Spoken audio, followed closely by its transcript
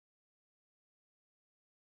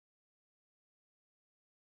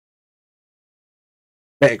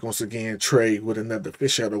Back once again, Trey, with another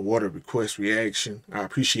Fish Out of Water request reaction. I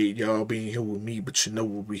appreciate y'all being here with me, but you know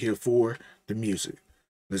what we're here for? The music.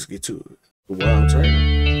 Let's get to it. The Wild Tiger.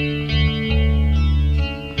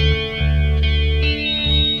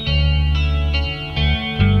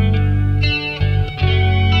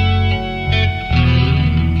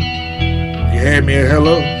 You had me at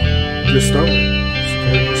hello. Good start.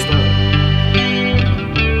 Good start.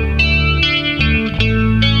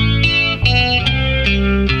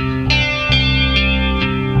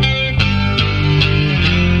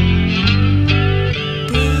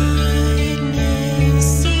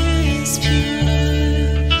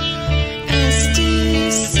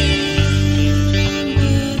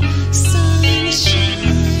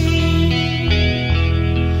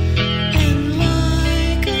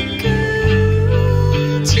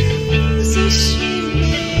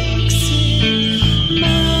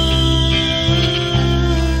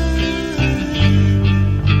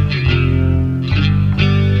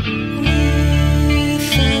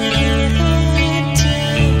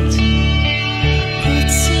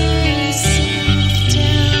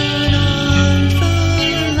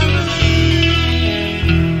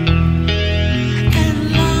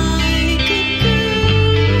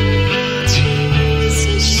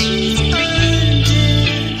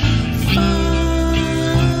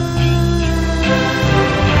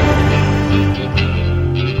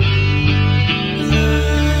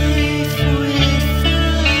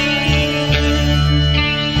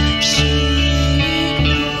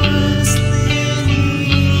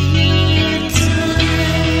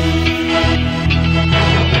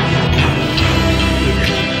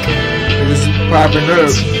 Popping up.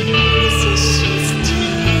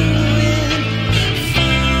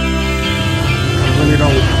 I really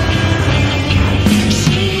don't.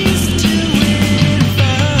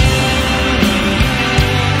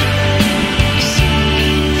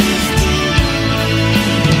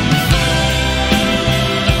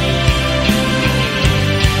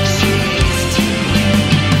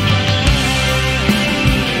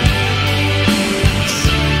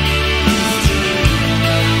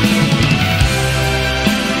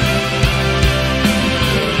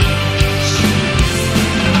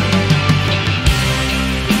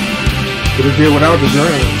 Could have did without the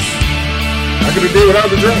drums. I could have did without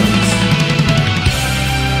the drums.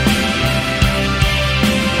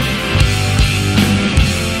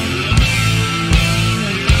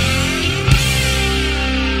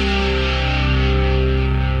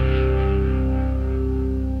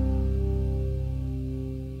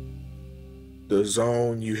 The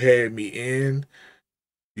zone you had me in,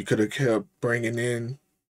 you could have kept bringing in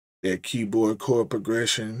that keyboard chord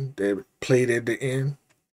progression that played at the end.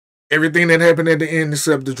 Everything that happened at the end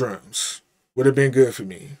except the drums would have been good for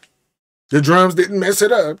me. The drums didn't mess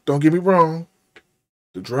it up. Don't get me wrong.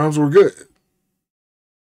 The drums were good.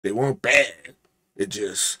 They weren't bad. It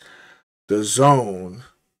just, the zone.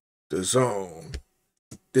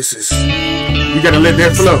 This is, you gotta let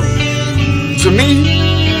that flow. To me,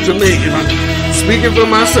 if I'm speaking for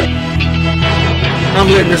myself, I'm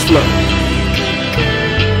letting this flow.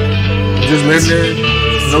 Just letting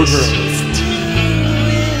it, no drums.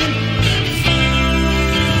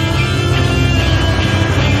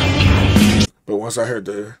 But once I heard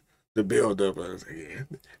the build up, I was like,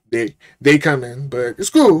 yeah, they coming, but it's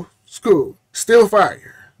cool. It's cool. Still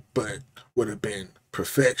fire, but would have been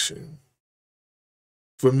perfection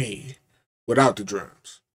for me without the drums.